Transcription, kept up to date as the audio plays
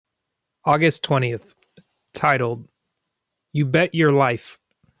August 20th, titled, You Bet Your Life.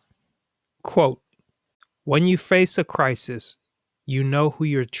 Quote, When you face a crisis, you know who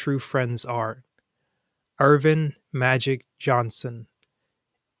your true friends are. Irvin Magic Johnson,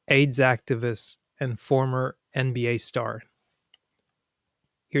 AIDS activist and former NBA star.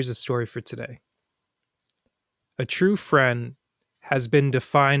 Here's a story for today. A true friend has been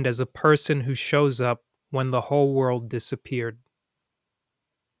defined as a person who shows up when the whole world disappeared.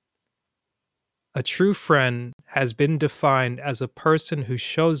 A true friend has been defined as a person who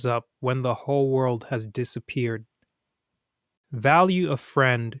shows up when the whole world has disappeared. Value a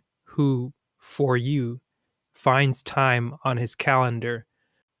friend who, for you, finds time on his calendar,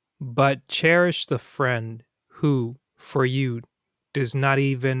 but cherish the friend who, for you, does not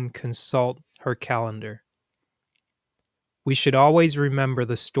even consult her calendar. We should always remember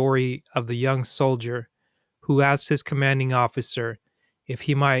the story of the young soldier who asked his commanding officer if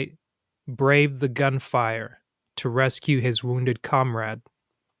he might brave the gunfire to rescue his wounded comrade.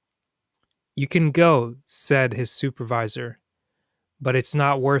 You can go, said his supervisor, but it's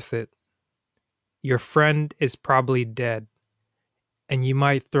not worth it. Your friend is probably dead, and you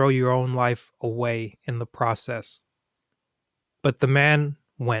might throw your own life away in the process. But the man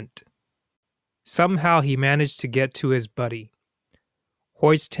went. Somehow he managed to get to his buddy,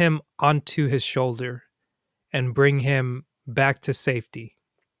 hoist him onto his shoulder, and bring him back to safety,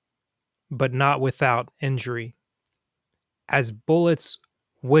 but not without injury. As bullets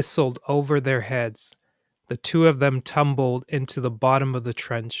whistled over their heads, the two of them tumbled into the bottom of the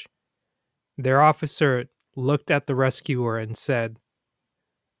trench. Their officer looked at the rescuer and said,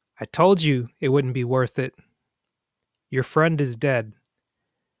 I told you it wouldn't be worth it. Your friend is dead,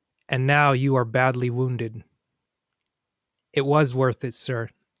 and now you are badly wounded. It was worth it, sir,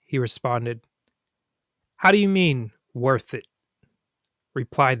 he responded. How do you mean, worth it?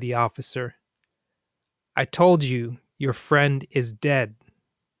 Replied the officer. I told you your friend is dead.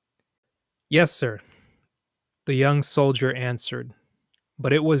 Yes, sir, the young soldier answered,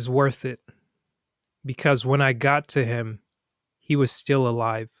 but it was worth it, because when I got to him, he was still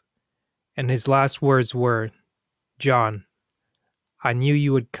alive, and his last words were, John, I knew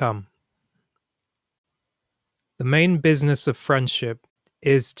you would come. The main business of friendship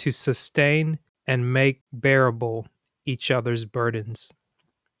is to sustain and make bearable each other's burdens.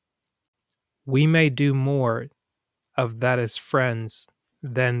 We may do more of that as friends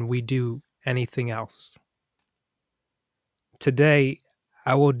than we do anything else. Today,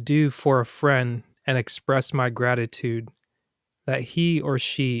 I will do for a friend and express my gratitude that he or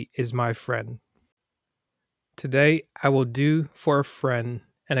she is my friend. Today, I will do for a friend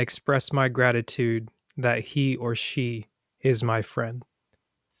and express my gratitude that he or she is my friend.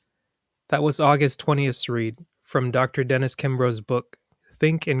 That was August 20th read from Dr. Dennis Kimbrough's book,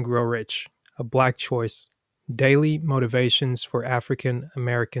 Think and Grow Rich, A Black Choice, Daily Motivations for African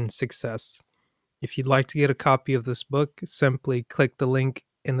American Success. If you'd like to get a copy of this book, simply click the link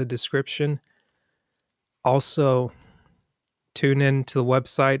in the description. Also, tune in to the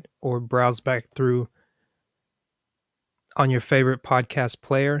website or browse back through on your favorite podcast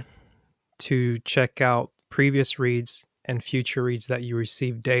player to check out previous reads and future reads that you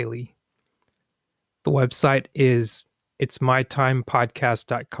receive daily. The website is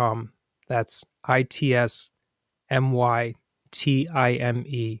itsmytimepodcast.com. That's ITSMYTIMEPODCAST.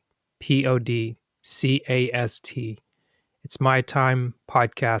 It's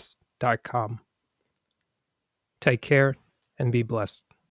mytimepodcast.com. Take care and be blessed.